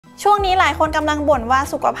ช่วงนี้หลายคนกำลังบ่นว่า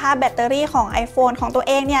สุขภาพแบตเตอรี่ของ iPhone ของตัว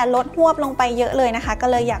เองเนี่ยลดหวบลงไปเยอะเลยนะคะก็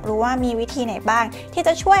เลยอยากรู้ว่ามีวิธีไหนบ้างที่จ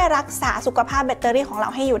ะช่วยรักษาสุขภาพแบตเตอรี่ของเรา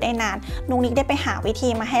ให้อยู่ได้นานนุ๊กนิกได้ไปหาวิธี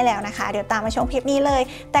มาให้แล้วนะคะเดี๋ยวตามมาชมคลิปนี้เลย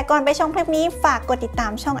แต่ก่อนไปชมคลิปนี้ฝากกดติดตา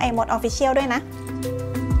มช่อง iMoD Official ด้วยนะ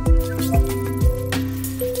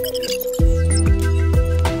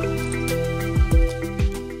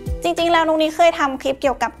จริงๆแล้วนุ๊กนิกเคยทำคลิปเ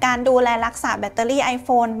กี่ยวกับการดูแลรักษาแบตเตอรี่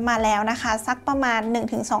iPhone มาแล้วนะคะสักประมาณ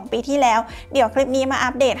 1-2 ปีที่แล้วเดี๋ยวคลิปนี้มาอั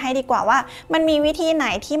ปเดตให้ดีกว่าว่ามันมีวิธีไหน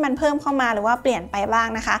ที่มันเพิ่มเข้ามาหรือว่าเปลี่ยนไปบ้าง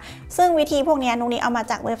นะคะซึ่งวิธีพวกนี้นุ๊กนิกเอามา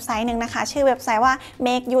จากเว็บไซต์หนึ่งนะคะชื่อเว็บไซต์ว่า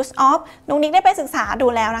make use of นุ๊กนิกได้ไปศึกษาดู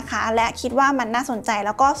แล้วนะคะและคิดว่ามันน่าสนใจแ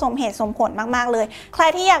ล้วก็สมเหตุสมผลมากๆเลยใคร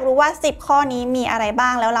ที่อยากรู้ว่า10ข้อนี้มีอะไรบ้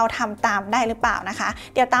างแล้วเราทำตามได้หรือเปล่านะคะ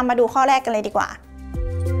เดี๋ยวตามมาดูข้อแรกกันเลยดีกว่า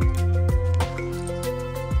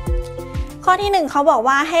ข้อที่1เขาบอก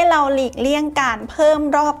ว่าให้เราหลีกเลี่ยงการเพิ่ม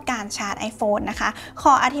รอบการชาร์จ iPhone นะคะข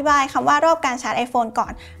ออธิบายคำว่ารอบการชาร์จ iPhone ก่อ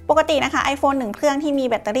นปกตินะคะ iPhone 1 เครื่องที่มี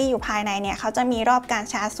แบตเตอรี่อยู่ภายในเนี่ยเขาจะมีรอบการ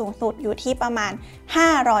ชาร์จสูงสุดอยู่ที่ประมาณ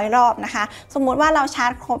500รอบนะคะสมมุติว่าเราชาร์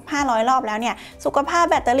จครบ500รอบแล้วเนี่ยสุขภาพ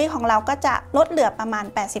แบตเตอรี่ของเราก็จะลดเหลือประมาณ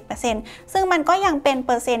 80% ซึ่งมันก็ยังเป็นเ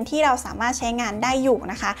ปอร์เซ็นต์ที่เราสามารถใช้งานได้อยู่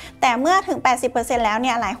นะคะแต่เมื่อถึง 80% แล้วเ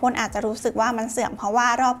นี่ยหลายคนอาจจะรู้สึกว่ามันเสื่อมเพราะว่า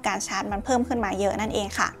รอบการชาร์จมันเพิ่มขึ้นมาเยอะนั่นเอง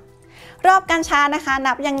ค่ะรอบการชาร์จนะคะ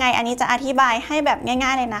นับยังไงอันนี้จะอธิบายให้แบบง่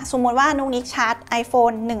ายๆเลยนะสมมติว่านุ๊กนิกชาร์จ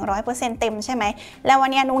iPhone 100% เต็มใช่ไหมแล้ววัน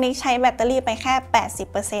นี้นุ๊กนิกใช้แบตเตอรี่ไปแค่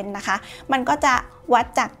 80% นะคะมันก็จะวัด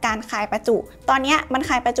จากการคายประจุตอนนี้มัน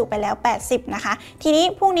คายประจุไปแล้ว80นะคะทีนี้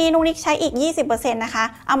พรุ่งนี้นุ๊กนิกใช้อีก 20% นะคะ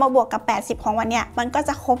เอามาบวกกับ80ของวันเนี้ยมันก็จ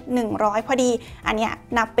ะครบ100พอดีอันเนี้ย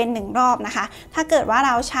นับเป็น1รอบนะคะถ้าเกิดว่าเร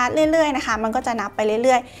าชาร์จเรื่อยๆนะคะมันก็จะนับไปเ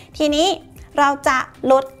รื่อยๆทีนี้เราจะ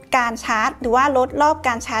ลดการชาร์จหรือว่าลดรอบก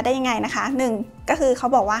ารชาร์จได้ยังไงนะคะ1ก็คือเขา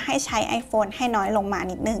บอกว่าให้ใช้ iPhone ให้น้อยลงมา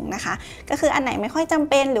นิดนึงนะคะก็คืออันไหนไม่ค่อยจำ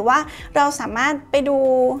เป็นหรือว่าเราสามารถไปดู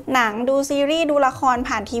หนังดูซีรีส์ดูละคร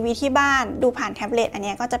ผ่านทีวีที่บ้านดูผ่านแท็บเล็ตอัน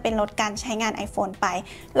นี้ก็จะเป็นลดการใช้งาน iPhone ไป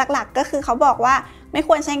หลักๆก็คือเขาบอกว่าไม่ค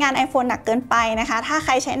วรใช้งาน iPhone หนักเกินไปนะคะถ้าใค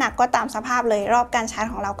รใช้หนักก็ตามสภาพเลยรอบการชาร์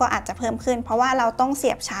จของเราก็อาจจะเพิ่มขึ้นเพราะว่าเราต้องเสี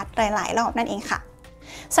ยบชาร์จหลายๆรอบนั่นเองค่ะ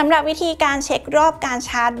สำหรับวิธีการเช็ครอบการช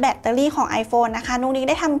าร์จแบตเตอรี่ของ iPhone นะคะนุ๊กนิก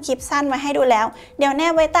ได้ทำคลิปสั้นไว้ให้ดูแล้วเดี๋ยวแน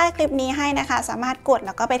บไว้ใต้คลิปนี้ให้นะคะสามารถกดแ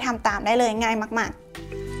ล้วก็ไปทำตามได้เลยง่ายมากๆ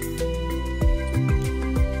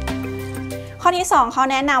ข้อที่2เขา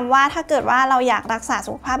แนะนำว่าถ้าเกิดว่าเราอยากรักษา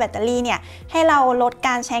สุขภาพแบตเตอรี่เนี่ยให้เราลดก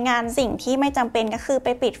ารใช้งานสิ่งที่ไม่จำเป็นก็คือไป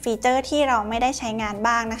ปิดฟีเจอร์ที่เราไม่ได้ใช้งาน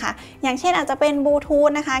บ้างนะคะอย่างเช่นอาจจะเป็นบลูทูธ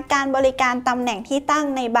นะคะการบริการตำแหน่งที่ตั้ง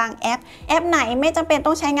ในบางแอปไหนไม่จำเป็น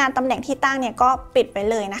ต้องใช้งานตำแหน่งที่ตั้งเนี่ยก็ปิดไป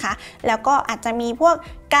เลยนะคะแล้วก็อาจจะมีพวก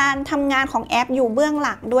การทำงานของแอปอยู่เบื้องห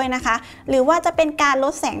ลังด้วยนะคะหรือว่าจะเป็นการล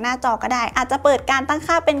ดแสงหน้าจอก็ได้อาจจะเปิดการตั้ง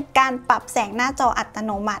ค่าเป็นการปรับแสงหน้าจออัตโ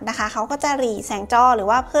นมัตินะคะเขาก็จะหรี่แสงจอหรือ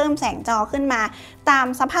ว่าเพิ่มแสงจอขึ้นมาตาม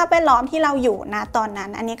สภาพแวดล้อมที่เราอยู่ณตอนนั้น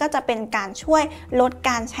อันนี้ก็จะเป็นการช่วยลดก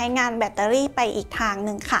ารใช้งานแบตเตอรี่ไปอีกทางห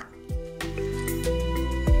นึ่งค่ะ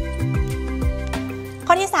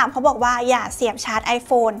ข้อที่3เขาบอกว่าอย่าเสียบชาร์จ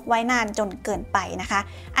iPhone ไว้นานจนเกินไปนะคะ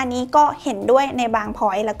อันนี้ก็เห็นด้วยในบางพอ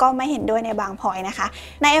ยต์แล้วก็ไม่เห็นด้วยในบางพอยต์นะคะ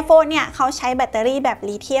ใน iPhone เนี่ยเขาใช้แบตเตอรี่แบบ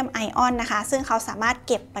ลิเธียมไอออนนะคะซึ่งเขาสามารถ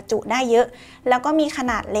เก็บประจุได้เยอะแล้วก็มีข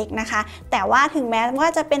นาดเล็กนะคะแต่ว่าถึงแม้ว่า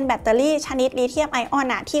จะเป็นแบตเตอรี่ชนิดลิเธียมไอออน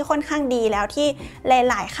ที่ค่อนข้างดีแล้วที่ห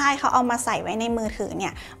ลายๆค่ายเขาเอามาใส่ไว้ในมือถือเนี่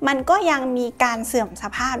ยมันก็ยังมีการเสื่อมส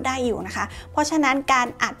ภาพได้อยู่นะคะเพราะฉะนั้นการ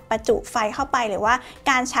อัดประจุไฟเข้าไปหรือว่า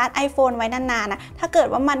การชาร์จ iPhone ไว้นานๆนะถ้าเกิด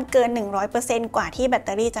ว่ามันเกิน 100% กว่าที่แบตเต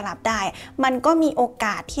อรี่จะรับได้มันก็มีโอก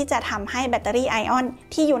าสที่จะทำให้แบตเตอรี่ไอออน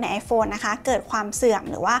ที่อยู่ใน iPhone นะคะเกิดความเสื่อม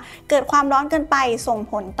หรือว่าเกิดความร้อนเกินไปส่ง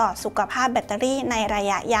ผลต่อสุขภาพแบตเตอรี่ในระ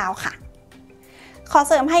ยะยาวค่ะขอ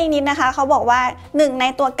เสริมให้อีกนิดนะคะเขาบอกว่า1ใน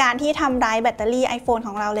ตัวการที่ทำร้ายแบตเตอรี่ iPhone ข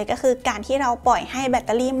องเราเลยก็คือการที่เราปล่อยให้แบตเต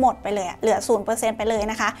อรี่หมดไปเลยเหลือ 0% ไปเลย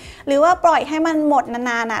นะคะหรือว่าปล่อยให้มันหมด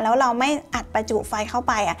นานๆแล้วเราไม่อัดประจุไฟเข้า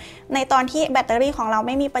ไปในตอนที่แบตเตอรี่ของเราไ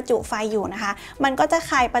ม่มีประจุไฟอยู่นะคะมันก็จะ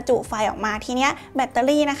คายประจุไฟออกมาทีเนี้ยแบตเตอ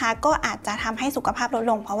รี่นะคะก็อาจจะทำให้สุขภาพลด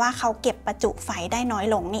ลงเพราะว่าเขาเก็บประจุไฟได้น้อย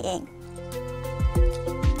ลงนี่เอง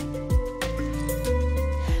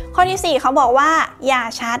ข้อที่4เขาบอกว่าอย่า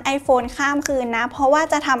ชาร์จ iPhone ข้ามคืนนะเพราะว่า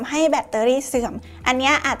จะทำให้แบตเตอรี่เสื่อมอัน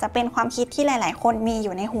นี้อาจจะเป็นความคิดที่หลายๆคนมีอ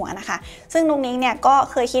ยู่ในหัวนะคะซึ่งนุ๊กนิกเนี่ยก็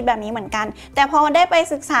เคยคิดแบบนี้เหมือนกันแต่พอได้ไป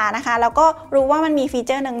ศึกษานะคะแล้วก็รู้ว่ามันมีฟีเ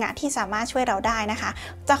จอร์หนึ่งที่สามารถช่วยเราได้นะคะ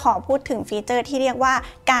จะขอพูดถึงฟีเจอร์ที่เรียกว่า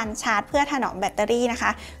การชาร์จเพื่อถนอมแบตเตอรี่นะค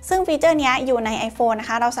ะซึ่งฟีเจอร์นี้อยู่ใน iPhone นะ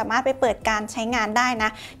คะเราสามารถไปเปิดการใช้งานได้นะ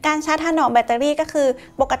การชาร์จถนอมแบตเตอรี่ก็คือ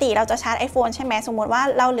ปกติเราจะชาร์จ iPhone ใช่ไหมสมมติว่า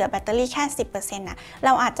เราเหลือแบตเตอรี่แค่ 10% เ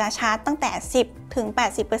ราอาจจะชาร์จตั้งแต่10 ถึง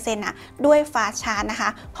 80% ด้วยฟาสต์ชาร์จนะคะ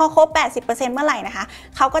พอครบ 80% เมื่อไหร่นะคะ นะคะ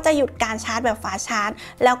เขาก็จะหยุดการชาร์จแบบฟาสต์ชาร์จ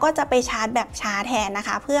แล้วก็จะไปชาร์จแบบช้าแทนนะค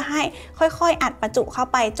ะเพื่อให้ค่อยๆอัดประจุเข้า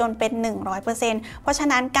ไปจนเป็น 100% เพราะฉะ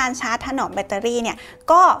นั้นการชาร์จถนอมแบตเตอรี่เนี่ย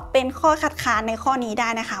ก็เป็นข้อคัดค้านในข้อนี้ได้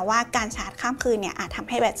นะคะว่าการชาร์จข้ามคืนเนี่ยอาจทำ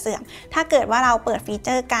ให้แบตเสื่อมถ้าเกิดว่าเราเปิดฟีเจ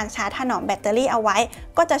อร์การชาร์จถนอมแบตเตอรี่เอาไว้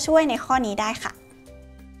ก็จะช่วยในข้อนี้ได้ค่ะ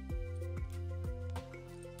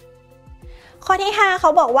ข้อที่5เขา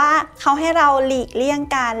บอกว่าเขาให้เราหลีกเลี่ยง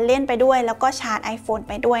การเล่นไปด้วยแล้วก็ชาร์จ iPhone ไ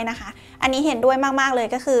ปด้วยนะคะอันนี้เห็นด้วยมากๆเลย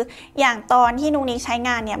ก็คืออย่างตอนที่นุ้งนิ้งใช้ง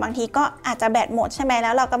านเนี่ยบางทีก็อาจจะแบตหมดใช่ไหมแล้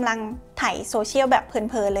วเรากำลังถ่ายโซเชียลแบบเพ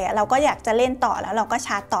ลินๆเลยเราก็อยากจะเล่นต่อแล้วเราก็ช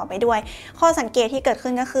าร์จต่อไปด้วยข้อสังเกตที่เกิด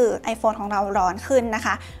ขึ้นก็คือ iPhone ของเราร้อนขึ้นนะค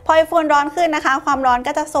ะพอ iPhone ร้อนขึ้นนะคะความร้อน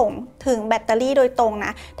ก็จะส่งถึงแบตเตอรี่โดยตรงน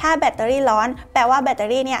ะถ้าแบตเตอรี่ร้อนแปลว่าแบตเตอ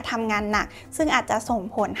รี่เนี่ยทำงานหนักซึ่งอาจจะส่ง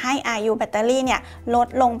ผลให้อายุแบตเตอรี่เนี่ยลด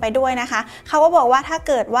ลงไปด้วยนะคะเขาก็บอกว่าถ้า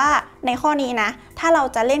เกิดว่าในข้อนี้นะถ้าเรา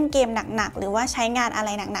จะเล่นเกมหนักๆหรือว่าใช้งานอะไร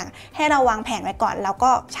หนักๆให้เราวางแผนไว้ก่อนแล้วก็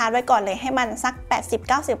ชาร์จไว้ก่อนเลยให้มันสัก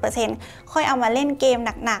 80-90% ค่อยเอามาเล่นเกม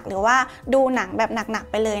หนักๆหรือว่าดูหนังแบบหนัก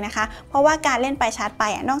ๆไปเลยนะคะเพราะว่าการเล่นไปชาร์จไป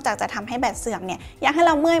นอกจากจะทำให้แบตเสื่อมเนี่ยอยากให้เ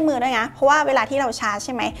ราเมื่อยมือด้วยนะเพราะว่าเวลาที่เราชาร์จใ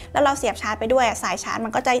ช่ไหมแล้วเราเสียบชาร์จไปด้วยสายชาร์จมั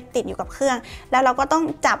นก็จะติดอยู่กับเครื่องแล้วเราก็ต้อง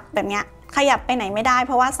จับแบบเนี้ยขยับไปไหนไม่ได้เ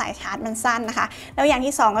พราะว่าสายชาร์จมันสั้นนะคะแล้วอย่าง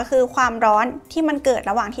ที่2ก็คือความร้อนที่มันเกิด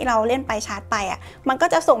ระหว่างที่เราเล่นไปชาร์จไปมันก็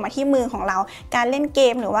จะส่งมาที่มือของเราการเล่นเก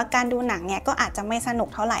มหรือว่าการดูหนังเนี่ยก็อาจจะไม่สนุก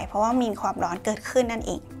เท่าไหร่เพราะว่ามีความร้อนเกิดขึ้นนั่นเ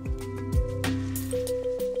อง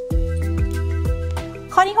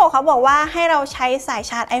ข้อที่6เขาบอกว่าให้เราใช้สาย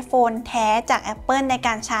ชาร์จ iPhone แท้จาก Apple ในก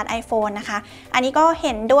ารชาร์จ iPhone นะคะอันนี้ก็เ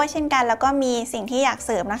ห็นด้วยเช่นกันแล้วก็มีสิ่งที่อยากเ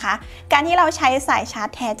สริมนะคะการที่เราใช้สายชาร์จ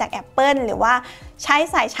แท้จาก Apple หรือว่าใช้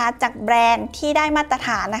สายชาร์จจากแบรนด์ที่ได้มาตรฐ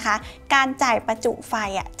านนะคะการจ่ายประจุไฟ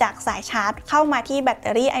จากสายชาร์จเข้ามาที่แบตเต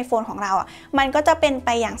อรี่ iPhone ของเรามันก็จะเป็นไป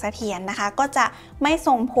อย่างเสถียรนะคะก็จะไม่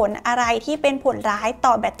ส่งผลอะไรที่เป็นผลร้ายต่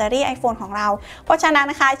อแบตเตอรี่ iPhone ของเราเพราะฉะนั้น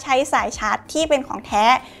นะคะใช้สายชาร์จที่เป็นของแท้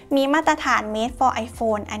มีมาตรฐาน made for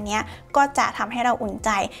iPhone อันนี้ก็จะทำให้เราอุ่นใจ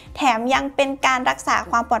แถมยังเป็นการรักษา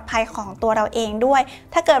ความปลอดภัยของตัวเราเองด้วย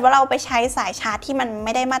ถ้าเกิดว่าเราไปใช้สายชาร์จที่มันไ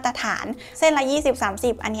ม่ได้มาตรฐานเส้นละ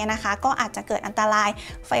 20-30 อันนี้นะคะก็อาจจะเกิดอันตราย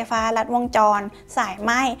ไฟฟ้าลัดวงจรสายไห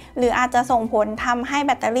ม้หรืออาจจะส่งผลทำให้แบ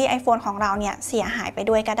ตเตอรี่ iPhone ของเราเนี่ยเสียหายไป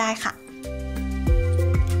ด้วยก็ได้ค่ะ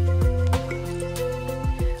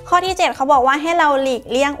ข้อที่7เขาบอกว่าให้เราหลีก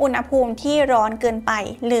เลี่ยงอุณหภูมิที่ร้อนเกินไป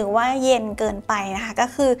หรือว่าเย็นเกินไปนะคะก็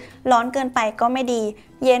คือร้อนเกินไปก็ไม่ดี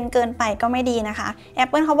เย็นเกินไปก็ไม่ดีนะคะ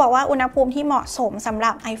Apple เขาบอกว่าอุณหภูมิที่เหมาะสมสำห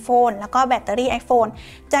รับ iPhone แล้วก็แบตเตอรี่ iPhone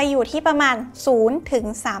จะอยู่ที่ประมาณ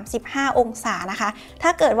 0-35 องศานะคะถ้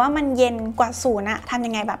าเกิดว่ามันเย็นกว่า0ทำ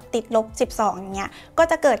ยังไงแบบติดลบ 12อย่างเงี้ยก็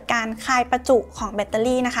จะเกิดการคายประจุของแบตเตอ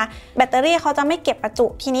รี่นะคะแบตเตอรี่เขาจะไม่เก็บประจุ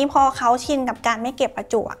ทีนี้พอเขาชินกับการไม่เก็บประ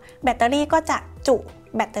จุแบตเตอรี่ก็จะจุ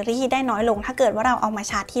แบตเตอรี่ได้น้อยลงถ้าเกิดว่าเราเอามา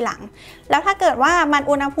ชาร์จทีหลังแล้วถ้าเกิดว่ามัน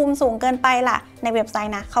อุณหภูมิสูงเกินไปล่ะในเว็บไซ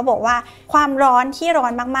ต์นะเขาบอกว่าความร้อนที่ร้อ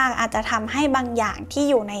นมากๆอาจจะทำให้บางอย่างที่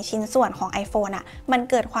อยู่ในชิ้นส่วนของ iPhone มัน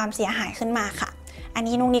เกิดความเสียหายขึ้นมาค่ะอัน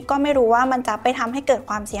นี้นุ้งนิกก็ไม่รู้ว่ามันจะไปทำให้เกิด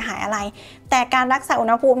ความเสียหายอะไรแต่การรักษาอุณ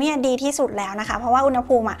หภูมิเนี่ยดีที่สุดแล้วนะคะเพราะว่าอุณห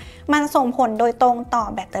ภูมิมันส่งผลโดยตรงต่อ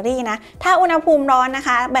แบตเตอรี่นะถ้าอุณหภูมิร้อนนะค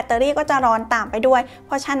ะแบตเตอรี่ก็จะร้อนตามไปด้วยเพ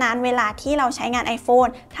ราะฉะนั้นเวลาที่เราใช้งาน iPhone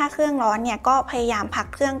ถ้าเครื่องร้อนเนี่ยก็พยายามพัก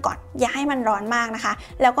เครื่องก่อนอย่าให้มันร้อนมากนะคะ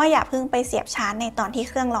แล้วก็อย่าเพิ่งไปเสียบชาร์จในตอนที่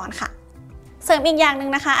เครื่องร้อนค่ะเสริมอีกอย่างหนึ่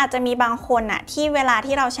งนะคะอาจจะมีบางคนที่เวลา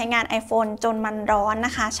ที่เราใช้งาน iPhone จนมันร้อนน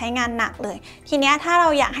ะคะใช้งานหนักเลยทีนี้ถ้าเรา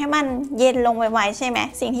อยากให้มันเย็นลงไวๆใช่ไหม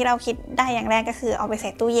สิ่งที่เราคิดได้อย่างแรกก็คือเอาไปใส่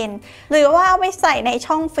ตู้เย็นหรือว่าเอาไปใส่ใน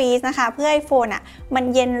ช่องฟรีซนะคะเพื่อ iPhone มัน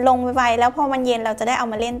เย็นลงไวๆแล้วพอมันเย็นเราจะได้เอา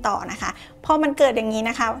มาเล่นต่อนะคะพอมันเกิดอย่างนี้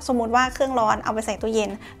นะคะสมมุติว่าเครื่องร้อนเอาไปใส่ตู้เย็น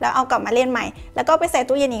แล้วเอากลับมาเล่นใหม่แล้วก็ไปใส่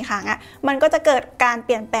ตู้เย็นอีกครั้งมันก็จะเกิดการเป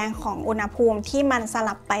ลี่ยนแปลงของอุณหภูมิที่มันส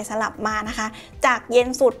ลับไปสลับมานะคะจากเย็น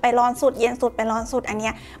สุดไปร้อนสุดเย็นสุดไปร้อนสุดอัน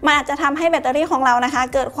นี้มันอาจจะทำให้แบตเตอรี่ของเรานะคะ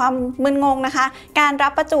เกิดความมึนงงนะคะการรั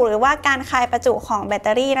บประจุหรือว่าการคายประจุของแบตเต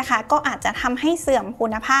อรี่นะคะก็อาจจะทำให้เสื่อมคุ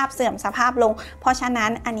ณภาพเสื่อมสภาพลงเพราะฉะนั้น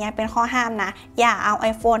อันนี้เป็นข้อห้ามนะอย่าเอา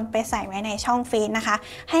iPhone ไปใส่ไว้ในช่องฟรีซนะคะ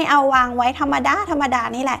ให้เอาวางไว้ธรรมดา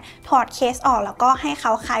นี่แหละถอดเคสออกแล้วก็ให้เข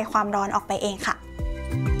าคายความร้อนออกไปเองค่ะ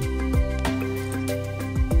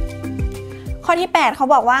ข้อที่8เขา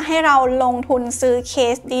บอกว่าให้เราลงทุนซื้อเค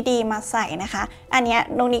สดีๆมาใส่นะคะอันนี้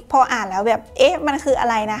นุ้งนิกพออ่านแล้วแบบมันคืออะ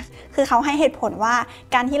ไรนะคือเขาให้เหตุผลว่า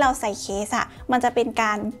การที่เราใส่เคสมันจะเป็นก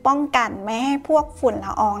ารป้องกันไม่ให้พวกฝุ่นล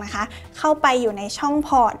ะอองนะคะเข้าไปอยู่ในช่องพ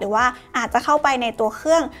อร์ตหรือว่าอาจจะเข้าไปในตัวเค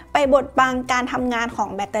รื่องไปบดบังการทำงานของ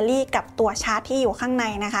แบตเตอรี่กับตัวชาร์จที่อยู่ข้างใน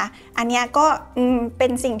นะคะอันนี้ก็เป็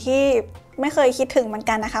นสิ่งที่ ไม่เคยคิดถึงเหมือน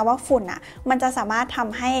กันนะคะว่าฝุ่นมันจะสามารถท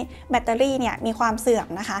ำให้แบตเตอรี่เนี่ยมีความเสื่อม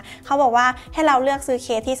นะคะเขาบอกว่าให้เราเลือกซื้อเค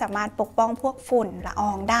สที่สามารถปกป้องพวกฝุ่นละอ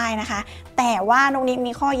องได้นะคะแต่ว่าตรงนี้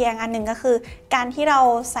มีข้อแย้งอันหนึ่งก็คือการที่เรา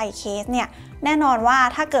ใส่เคสเนี่ยแน่นอนว่า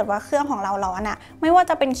ถ้าเกิดว่าเครื่องของเราร้อนไม่ว่า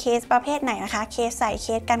จะเป็นเคสประเภทไหนนะคะเคสใส่เค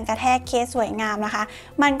สกันกระแทกเคสสวยงามนะคะ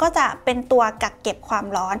มันก็จะเป็นตัวกักเก็บความ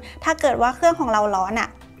ร้อนถ้าเกิดว่าเครื่องของเราร้อน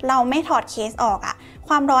เราไม่ถอดเคสออกค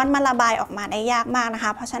วามร้อนมันระบายออกมาได้ยากมากนะค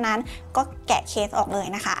ะเพราะฉะนั้นก็แกะเคสออกเลย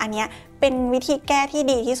นะคะอันนี้เป็นวิธีแก้ที่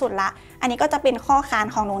ดีที่สุดละอันนี้ก็จะเป็นข้อค้าน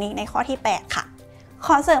ของนุ้งในข้อที่8ค่ะข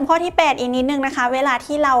อเสริมข้อที่ 8อีกนิดนึงนะคะเวลา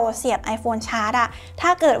ที่เราเสียบ iPhone ชาร์จถ้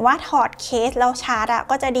าเกิดว่าถอดเคสแล้วชาร์จ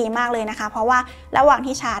ก็จะดีมากเลยนะคะเพราะว่าระหว่าง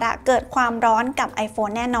ที่ชาร์จเกิดความร้อนกับ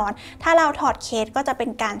iPhone แน่นอนถ้าเราถอดเคสก็จะเป็น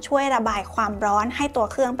การช่วยระบายความร้อนให้ตัว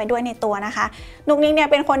เครื่องไปด้วยในตัวนะคะนุกนิกเนี่ย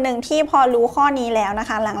เป็นคนหนึ่งที่พอรู้ข้อนี้แล้วนะ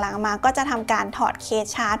คะหลังๆมาก็จะทำการถอดเคส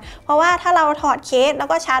ชาร์จเพราะว่าถ้าเราถอดเคสแล้ว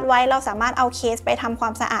ก็ชาร์จไว้เราสามารถเอาเคสไปทำควา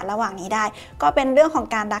มสะอาดระหว่างนี้ได้ก็เป็นเรื่องของ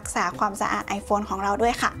การรักษาความสะอาด iPhone ของเราด้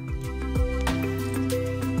วยค่ะ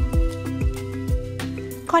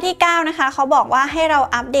ข้อที่ 9 นะคะเขาบอกว่าให้เรา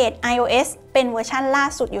อัปเดต iOS เป็นเวอร์ชันล่า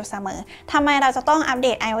สุดอยู่เสมอทำไมเราจะต้องอัปเด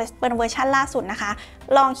ต iOS เป็นเวอร์ชันล่าสุดนะคะ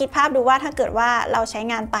ลองคิดภาพดูว่าถ้าเกิดว่าเราใช้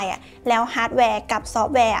งานไปแล้วฮาร์ดแวร์กับซอฟ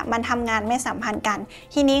ต์แวร์มันทำงานไม่สัมพันธ์กัน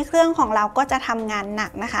ทีนี้เครื่องของเราก็จะทำงานหนั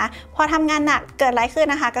กนะคะพอทำงานหนักเกิดอะไรขึ้น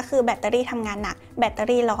นะคะก็คือแบตเตอรี่ทำงานหนักแบตเตอ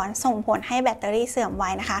รี่ร้อนส่งผลให้แบตเตอรี่เสื่อมไว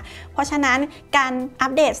นะคะเพราะฉะนั้นการอั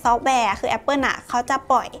ปเดตซอฟต์แวร์คือ Apple เขาจะ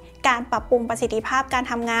ปล่อยการปรับปรุงประสิทธิภาพการ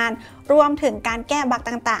ทำงานรวมถึงการแก้บั๊ก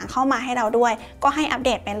ต่างๆเข้ามาให้เราด้วยก็ให้อัปเด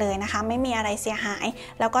ตไปเลยนะคะไม่มีอะไรเสียหาย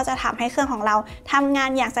แล้วก็จะทำให้เครื่องของเราทำงาน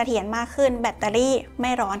อย่างเสถียรมากขึ้นแบตเตอรี่ไ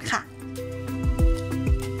ม่ร้อนค่ะ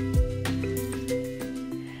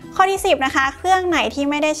ข้อที่ 10 นะคะเครื่องไหนที่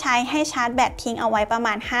ไม่ได้ใช้ให้ชาร์จแบตทิ้งเอาไว้ประม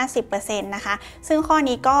าณ 50% นะคะซึ่งข้อ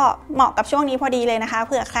นี้ก็เหมาะกับช่วงนี้พอดีเลยนะคะเ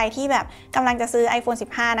ผื่อใครที่แบบกำลังจะซื้อ iPhone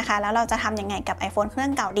 15 นะคะแล้วเราจะทำยังไงกับ iPhone เครื่อ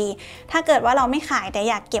งเก่าดีถ้าเกิดว่าเราไม่ขายแต่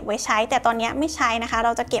อยากเก็บไว้ใช้แต่ตอนนี้ไม่ใช้นะคะเร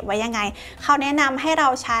าจะเก็บไว้ยังไงเขาแนะนำให้เรา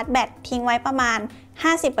ชาร์จแบตทิ้งไว้ประมาณ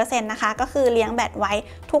50% นะคะก็คือเลี้ยงแบตไว้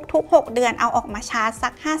ทุกๆ6 เดือนเอาออกมาชาร์จสั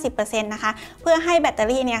ก 50% นะคะเพื่อให้แบตเตอ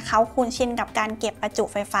รี่เนี่ยเขาคุ้นชินกับการเก็บประจุ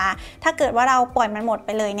ไฟฟ้าถ้าเกิดว่าเราปล่อยมันหมดไป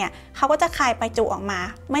เลยเนี่ยเขาก็จะคายประจุออกมา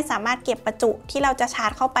ไม่สามารถเก็บประจุที่เราจะชาร์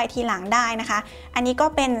จเข้าไปทีหลังได้นะคะอันนี้ก็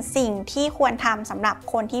เป็นสิ่งที่ควรทำสำหรับ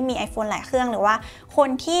คนที่มี iPhone หลายเครื่องหรือว่าคน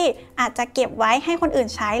ที่อาจจะเก็บไว้ให้คนอื่น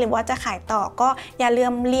ใช้หรือว่าจะขายต่อก็อย่าลื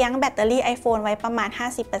มเลี้ยงแบตเตอรี่ iPhone ไว้ประมาณ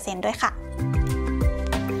 50% ด้วยค่ะ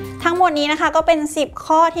ทั้งหมดนี้นะคะก็เป็น10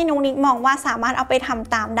ข้อที่นุ้งนิกมองว่าสามารถเอาไปท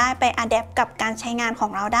ำตามได้ไปอัดแอปกับการใช้งานขอ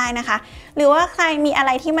งเราได้นะคะหรือว่าใครมีอะไ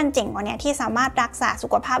รที่มันเจ๋งกว่านี้ที่สามารถรักษาสุ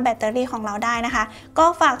ขภาพแบตเตอรี่ของเราได้นะคะก็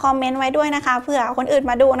ฝากคอมเมนต์ไว้ด้วยนะคะเผื่อคนอื่น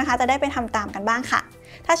มาดูนะคะจะได้ไปทำตามกันบ้างค่ะ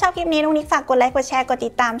ถ้าชอบคลิปนี้นุ้งนิกฝากกดไลค์กดแชร์กดติ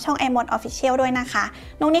ดตามช่อง iMoD Official ด้วยนะคะ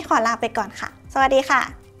นุ้งนิกขอลาไปก่อนค่ะสวัสดีค่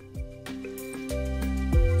ะ